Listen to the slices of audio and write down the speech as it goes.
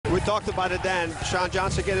talked about it then. Sean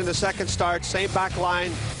Johnson getting the second start, same back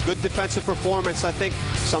line, good defensive performance. I think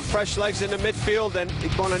some fresh legs in the midfield, and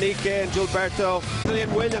Bonanique and Gilberto.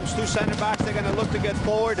 And Williams, two center backs, they're going to look to get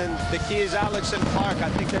forward, and the key is Alex and Clark. I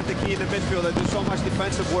think they're the key in the midfield. They do so much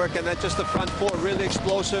defensive work, and then just the front four, really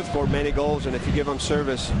explosive. Scored many goals, and if you give him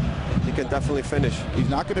service, he can definitely finish. He's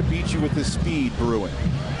not going to beat you with his speed, Bruin.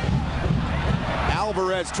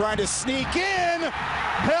 Alvarez trying to sneak in.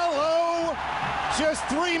 Hello! Just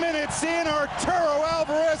 3 minutes in, Arturo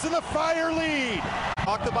Alvarez in the Fire lead.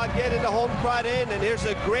 Talked about getting the home crowd in, and here's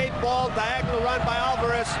a great ball, diagonal run by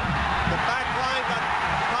Alvarez. The back line got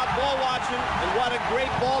top ball watching, and what a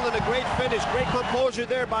great ball and a great finish. Great composure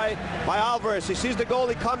there by Alvarez. He sees the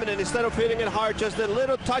goalie coming, and instead of hitting it hard, just a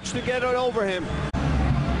little touch to get it over him.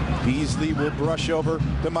 Beasley will brush over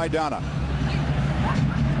to Maidana.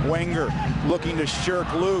 Wenger looking to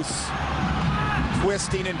shirk loose.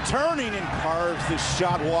 Twisting and turning, and carves the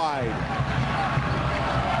shot wide.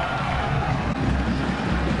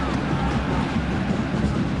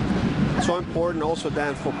 So important also,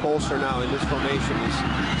 Dan, for Polster now in this formation.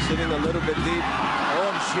 He's sitting a little bit deep.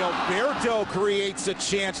 Oh, and Gilberto creates a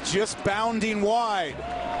chance, just bounding wide.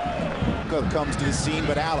 Comes to the scene,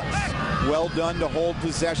 but Alex, well done to hold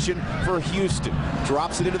possession for Houston.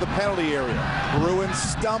 Drops it into the penalty area. Bruin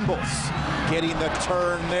stumbles. Getting the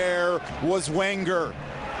turn there was Wenger.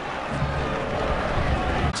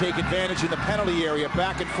 Take advantage in the penalty area.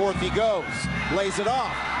 Back and forth he goes. Lays it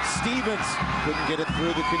off. Stevens couldn't get it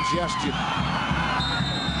through the congestion.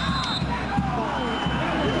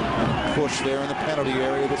 Push there in the penalty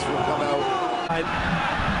area. This will come out.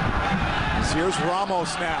 Here's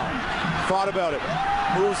Ramos now. Thought about it.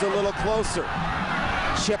 Moves a little closer.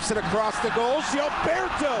 Chips it across the goal.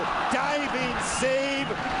 Gilberto diving save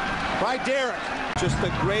by Derek. Just a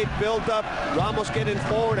great build-up. Ramos getting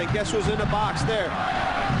forward, and guess who's in the box there?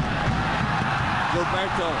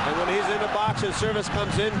 Gilberto. And when he's in the box and service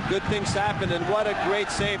comes in, good things happen, and what a great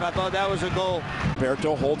save. I thought that was a goal.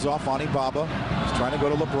 Gilberto holds off on Ibaba. He's trying to go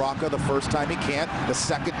to LaBranca the first time he can't. The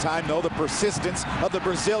second time, though, the persistence of the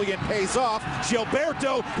Brazilian pays off.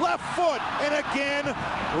 Gilberto, left foot, and again,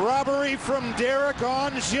 robbery from Derek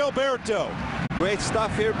on Gilberto. Great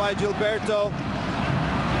stuff here by Gilberto.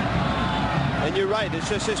 And you're right, it's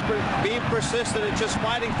just being persistent and just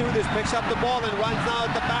fighting through this. Picks up the ball and runs now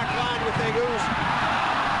at the back line with Egus.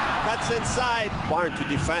 Cuts inside. Barn to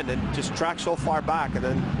defend and just tracks so far back. And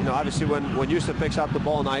then, you know, obviously when Houston picks up the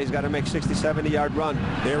ball now, he's got to make 60, 70-yard run.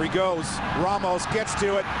 There he goes. Ramos gets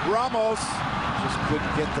to it. Ramos just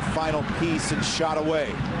couldn't get the final piece and shot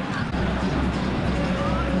away.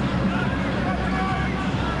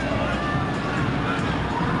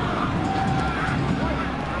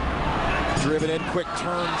 Driven in, quick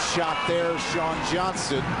turn shot there, Sean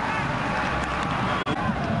Johnson.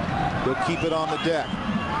 He'll keep it on the deck.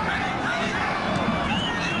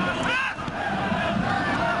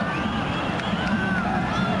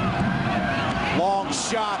 Long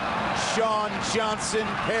shot, Sean Johnson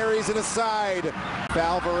parries it aside.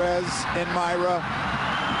 Alvarez and Myra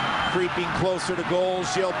creeping closer to goal.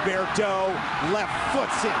 Gilberto left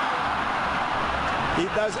foots it. He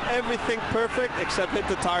does everything perfect except hit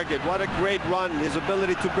the target. What a great run. His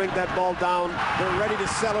ability to bring that ball down. They're ready to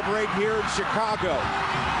celebrate here in Chicago.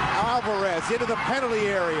 Alvarez into the penalty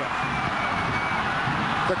area.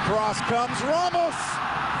 The cross comes. Ramos.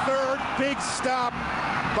 Third big stop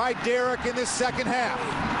by Derek in the second half.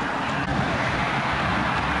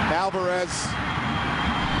 Alvarez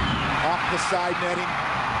off the side netting.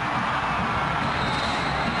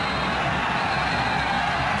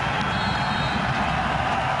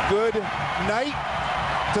 Good night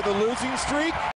to the losing streak.